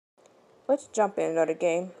Let's jump in another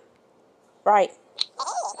game. Right.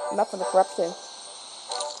 Enough of the corruption.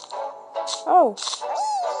 Oh.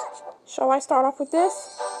 Shall I start off with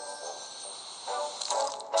this?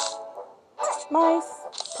 My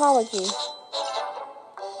apologies.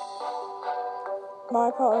 My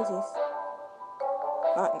apologies.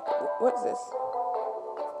 What's this?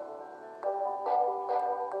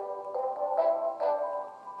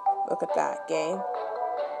 Look at that game.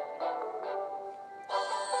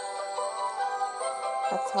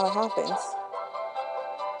 That's how it happens.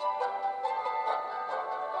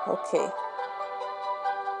 Okay.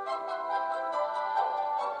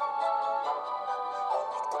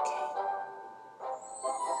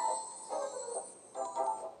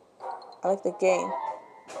 I like the game.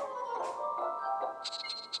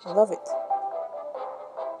 I love it.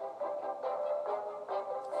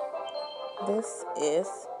 This is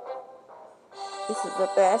the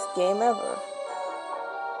best game ever.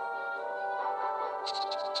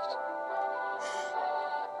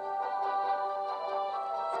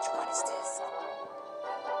 Which one is this?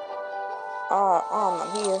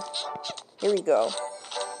 I'm here. Here we go.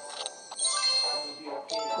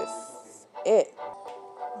 This is it.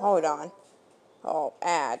 Hold on. Oh,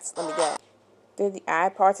 ads. Let me go. Did the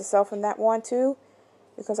ad parts itself in that one too?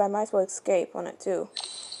 Because I might as well escape on it too.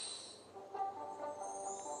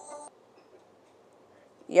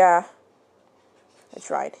 Yeah. I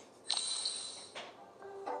tried.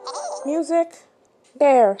 Music.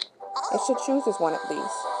 There. I should choose this one at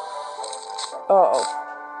least. Uh-oh.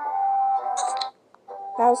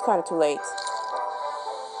 That was kind of too late.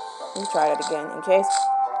 Let me try that again in case.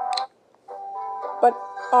 But,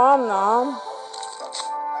 no.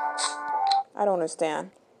 I don't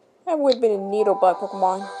understand. That would have been a Needlebug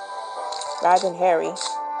Pokemon rather than Harry,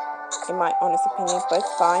 in my honest opinion, but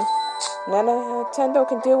it's fine. Nintendo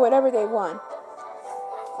can do whatever they want.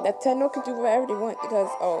 Nintendo can do whatever they want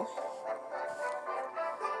because, oh,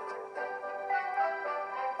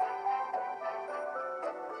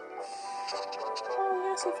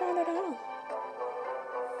 yes, I found it out.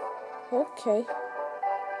 Okay.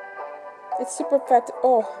 It's super effective.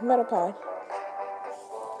 Oh, Metapod,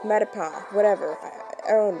 whatever. I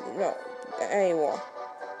don't know anymore.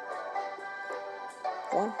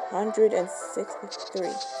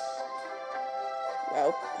 163.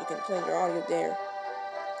 Well, you can play your audio there.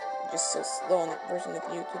 You're just so slow on that version of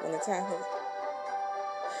YouTube on the tablet.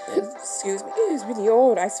 Excuse me. It is really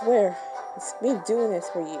old, I swear. It's been doing this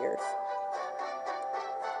for years.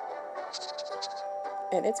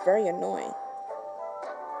 And it's very annoying.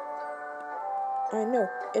 I know,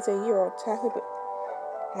 it's a year-old tablet, but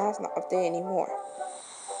it has not updated anymore.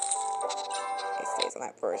 It stays on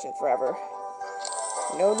that version forever.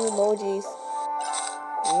 No new emojis.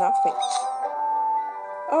 Nothing.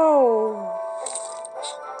 Oh.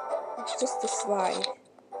 It's just a slide.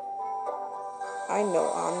 I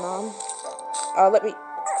know, let me...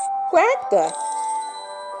 What the?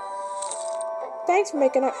 Thanks for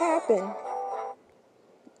making that happen.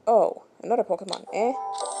 Oh, another Pokemon.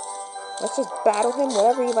 Let's just battle him,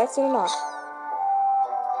 whether he likes it or not.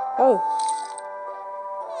 Oh.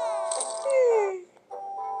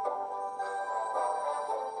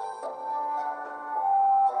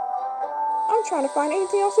 I'm trying to find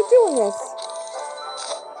anything else to do in this.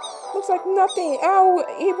 Looks like nothing. Ow,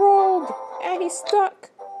 he rolled. And he's stuck.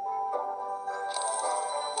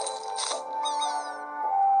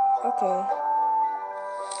 Okay.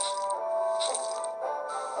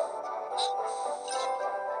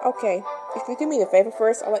 Okay. If you do me the favor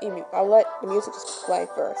first, I'll let the music just play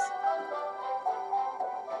first.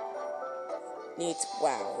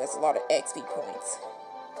 Wow, that's a lot of XP points.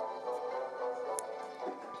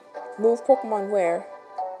 Move Pokemon where?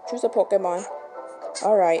 Choose a Pokemon.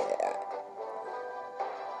 Alright.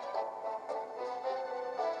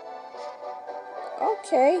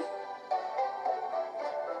 Okay.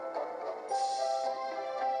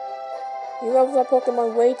 He levels up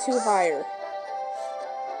Pokemon way too higher.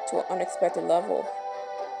 To an unexpected level.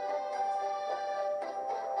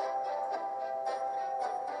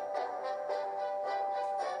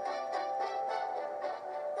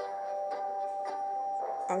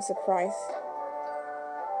 I'm surprised.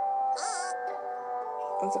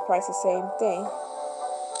 The same thing.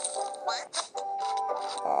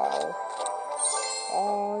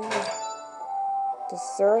 Oh, yeah.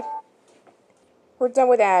 Dessert. We're done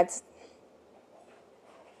with ads.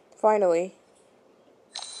 Finally.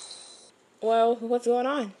 Well, what's going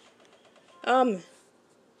on?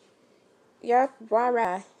 Yeah,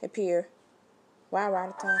 Rara appear. Rara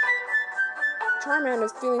to talk.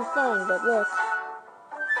 Charmander's feeling fun, but look.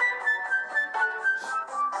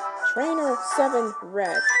 Trainer 7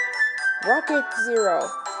 red. Rocket Zero.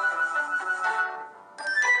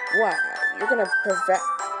 What? You're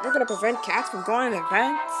gonna prevent cats from going to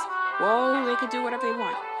events? Well, they can do whatever they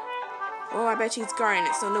want. Oh, I bet she's guarding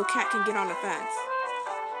it so no cat can get on the fence.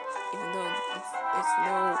 Even though it's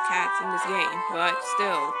no cats in this game, but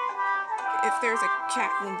still, if there's a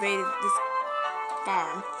cat who invaded this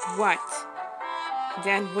farm, what?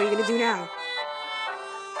 Then what are you gonna do now?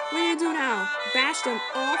 What are you gonna do now? Bash them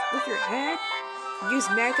off with your head? Use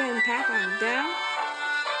Mega Impact on them?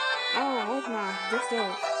 Oh, I hope not. This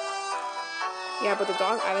don't. Yeah, but the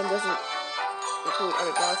dog island doesn't include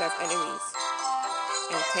other dogs as enemies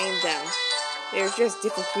and tame them. There's just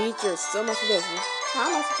different creatures. So much of this. How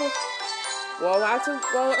am I supposed to?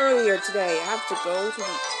 Well, earlier today, I have to go to the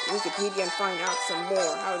Wikipedia and find out some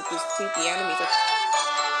more how to defeat the enemies. Like,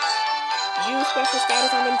 use special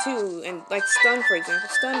status on them too, and like stun, for example,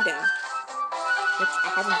 stun them. Which I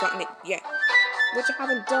haven't done it yet.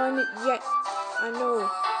 I know.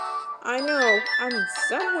 I'm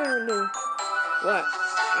somewhere in the... What?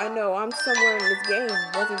 I know, I'm somewhere in this game.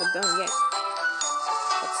 Wasn't even done yet.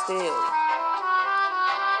 But still.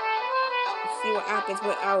 See what happens,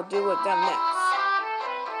 what I'll do with them next.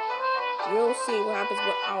 You'll see what happens,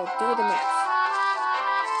 what I'll do with them next.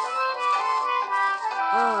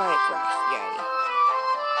 Alright, Crash. Yay.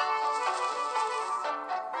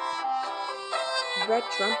 Red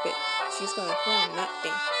trumpet. She's gonna play on that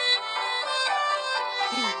thing.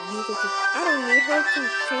 I don't need her to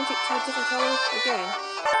change it to a different color again.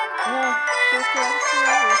 No, she's correct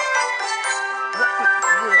forever. Rocket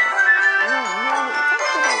Zero.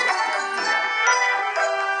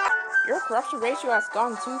 Your corruption ratio has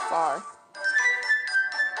gone too far.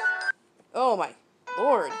 Oh my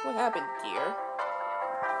lord, what happened, dear?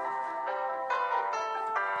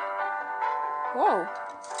 Whoa,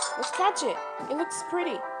 let's catch it. It looks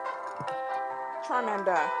pretty.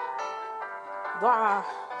 Charmander. Blah.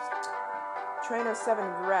 Trainer 7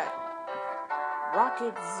 Red.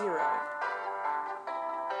 Rocket Zero.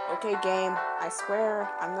 Okay, game. I swear,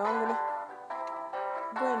 I know I'm gonna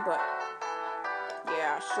win, but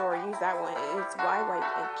yeah, sure, use that one. It's Y, white,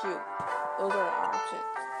 and Q. Those are our options.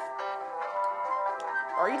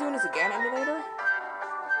 Are you doing this again, emulator?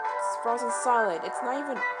 It's frozen solid. It's not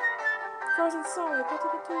even frozen solid. What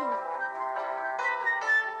did it do?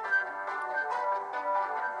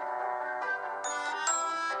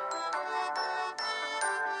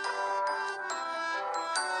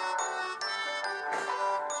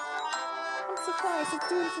 I'm surprised it's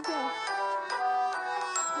doing this again.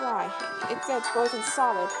 Why? It says frozen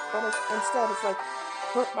solid, but instead it's like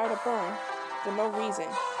hurt by the burn for no reason.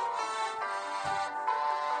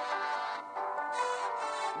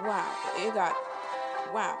 Wow, it got...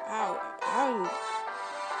 Wow, how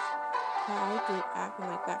do you acting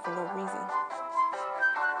like that for no reason?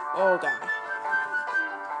 Oh god.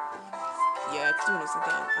 Yeah, it's doing this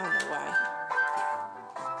again. I don't know why.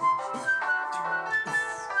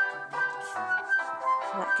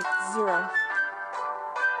 Rocket Zero.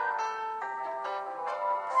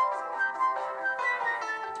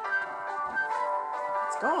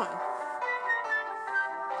 It's gone.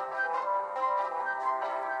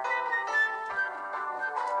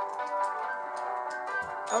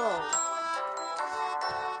 Oh.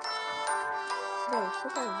 Wait,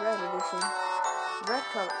 what's that red edition? Red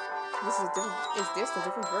color. This is different. Is this a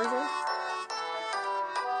different version?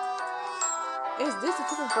 Is this a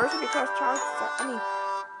different version? Because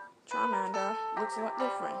Charmander looks a lot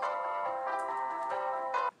different.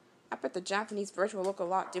 I bet the Japanese version will look a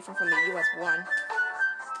lot different from the US one.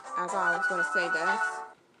 As I was going to say that.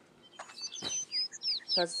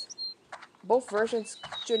 Because both versions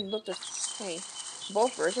shouldn't look the same.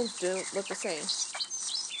 Both versions do look the same.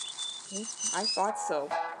 I thought so.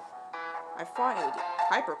 I thought it would be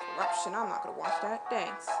hyper corruption. I'm not going to watch that.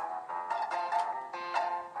 Thanks.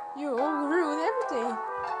 You ruined everything.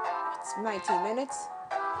 It's 19 minutes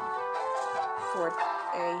for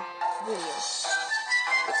a video.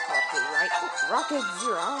 It's called right? Rocket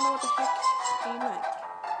Zero. I don't know what the heck he meant.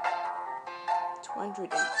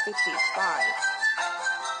 255.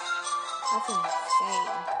 That's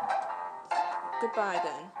insane. Goodbye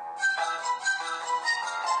then.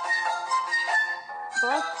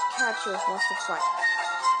 Bug Catcher wants to fight.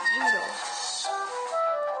 Weedle.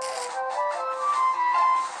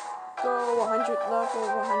 Go 100 level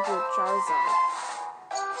 100 Charizard.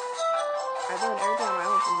 I learned everything on my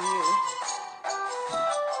own from you.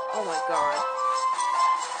 Oh my god.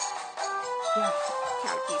 Yeah,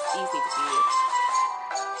 Caterpie's easy to beat.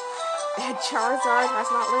 And Charizard has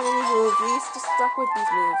not learned any moves. He's just stuck with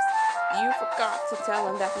these moves. You forgot to tell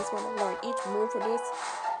him that he's going to learn each move for this,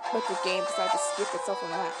 but the game decided to skip itself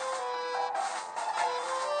on that.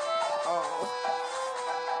 Oh.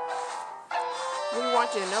 We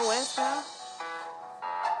want you to know S now?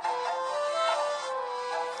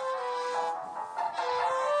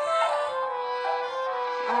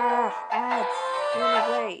 Ah, ads. Going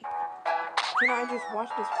away. Can I just watch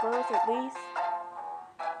this first at least?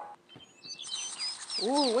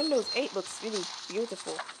 Ooh, Windows 8 looks really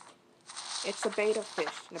beautiful. It's a beta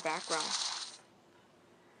fish in the background.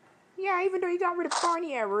 Yeah, even though you got rid of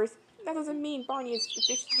Barney errors, that doesn't mean Barney is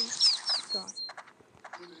officially gone.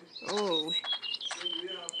 Oh,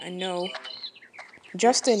 I know.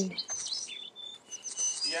 Justin.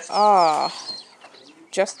 Ah,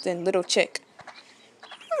 Justin, little chick.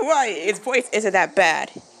 Why? His voice isn't that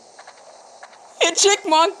bad. And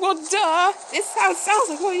Chickmunk, well, duh. This how it sounds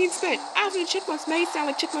like. What do you expect? After the Chickmunks may sound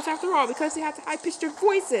like Chickmunks after all because they have to high-pitch their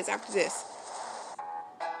voices after this.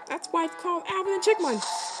 That's why it's called Alvin and Chickmunks.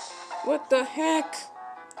 What the heck?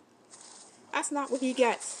 That's not what he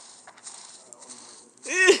gets.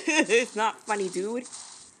 It's not funny, dude.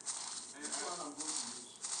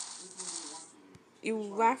 You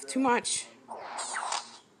laugh too much.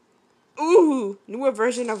 Ooh, newer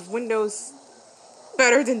version of Windows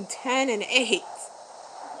better than 10 and 8.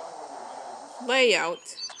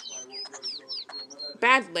 Layout.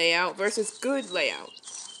 Bad layout versus good layout.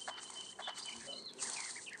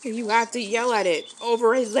 You have to yell at it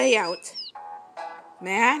over his layout.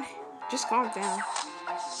 Man, just calm down.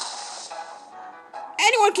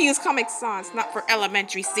 Anyone can use Comic Sans, not for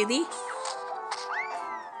elementary, silly.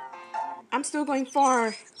 I'm still going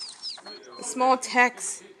far. Small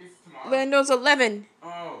text. Windows 11.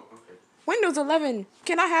 Windows 11.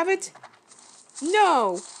 Can I have it?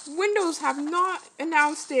 No. Windows have not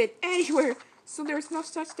announced it anywhere, so there's no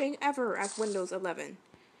such thing ever as Windows 11.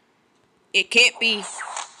 It can't be.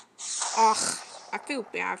 Ugh, I feel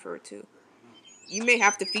bad for it too. You may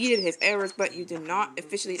have defeated his errors, but you did not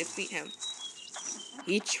officially defeat him.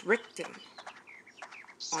 He tricked him.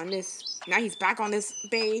 On this. Now he's back on this,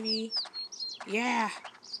 baby. Yeah.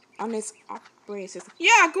 On this operating system.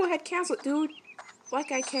 Yeah, go ahead, cancel it, dude.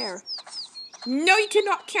 Like I care. No, you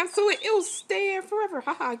cannot cancel it. It'll stay there forever.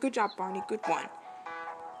 Haha, good job, Barney. Good one.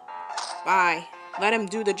 Bye. Let him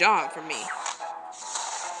do the job for me.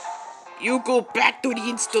 You go back to the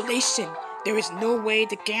installation. There is no way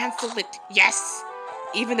to cancel it. Yes.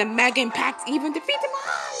 Even the Mega Impacts even defeat them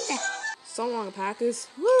all. So long, Packers.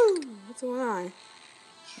 Woo. What's going on?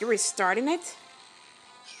 You're restarting it?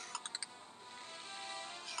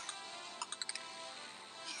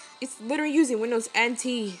 It's literally using Windows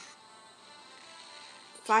NT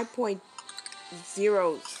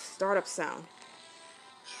 5.0 startup sound.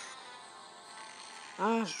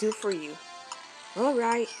 Ah, do for you.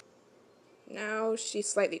 Alright. Now she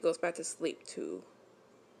slightly goes back to sleep too.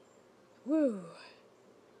 Woo.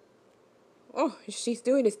 Oh, she's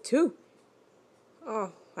doing this too.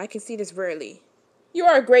 Oh, I can see this rarely. You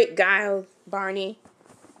are a great guy, Barney.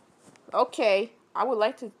 Okay, I would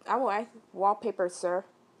like wallpaper, sir.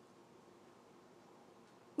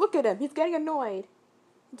 Look at him, he's getting annoyed.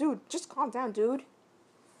 Dude, just calm down, dude.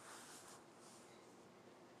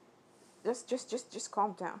 Just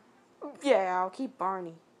calm down. Yeah, I'll keep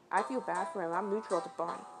Barney. I feel bad for him. I'm neutral to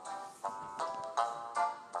Barney.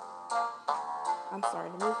 I'm sorry,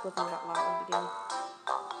 the music wasn't that loud in the beginning.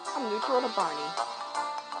 I'm neutral to Barney.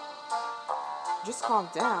 Just calm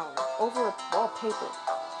down. Over a wallpaper.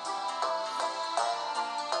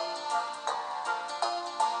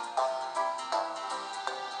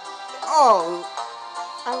 Oh,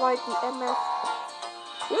 I like the MS.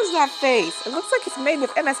 What is that face? It looks like it's made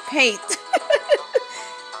with MS Paint.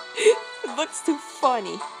 It looks too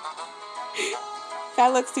funny.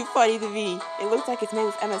 That looks too funny to me. It looks like it's made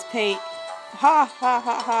with MS Paint. Ha ha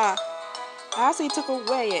ha ha. I actually took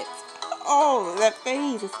away it. Oh, that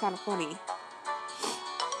face is kind of funny.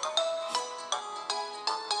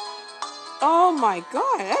 Oh my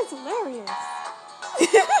god, that's hilarious. Why does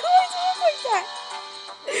it look like that?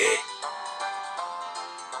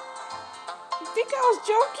 You think I was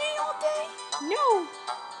joking all day? No.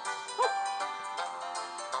 What?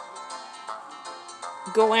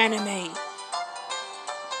 Go anime.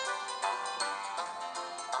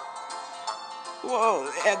 Whoa,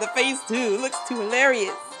 and the face too. Looks too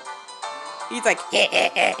hilarious. He's like,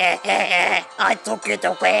 I took it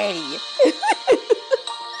away.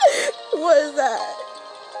 What is that?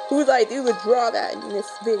 Whose idea to draw that in this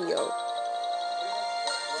video?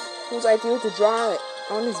 Whose idea to draw it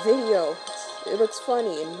on this video? It looks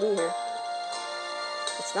funny and weird.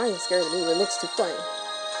 It's not even scary to me, but it looks too funny.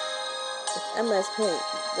 It's MS Paint.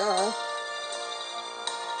 Duh.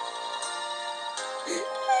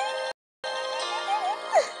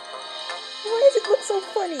 Why does it look so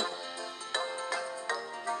funny?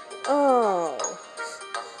 Oh.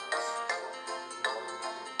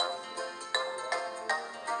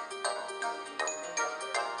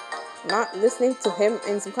 Not listening to him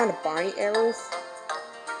in some kind of Barney errors.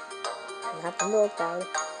 I have to know about it.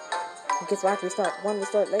 I guess we'll have to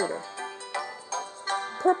start later.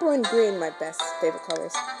 Purple and green, my best favorite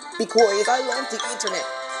colors. Because I love the internet.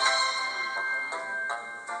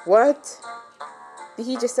 What? Did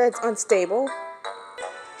he just say it's unstable?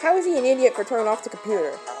 How is he an idiot for turning off the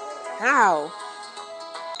computer? How?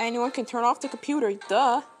 Anyone can turn off the computer,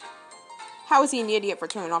 duh. How is he an idiot for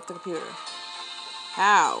turning off the computer?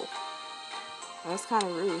 How? That's kind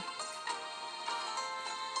of rude.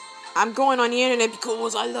 I'm going on the internet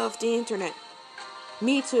because I love the internet.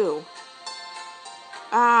 Me too.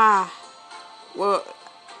 Ah. Well,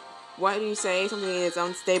 what do you say? Something is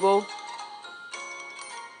unstable?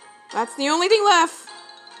 That's the only thing left.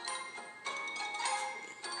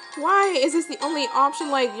 Why is this the only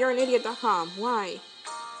option like you'reanidiot.com? Why?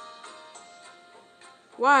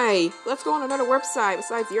 Why? Let's go on another website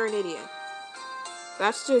besides You're an Idiot.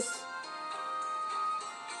 That's just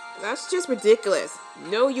ridiculous.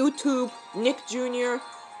 No YouTube, Nick Jr.,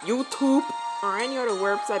 YouTube, or any other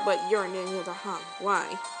website but you'reanidiot.com.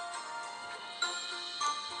 Why?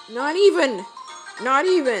 Not even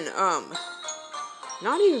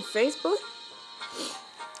Facebook?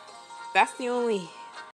 That's the only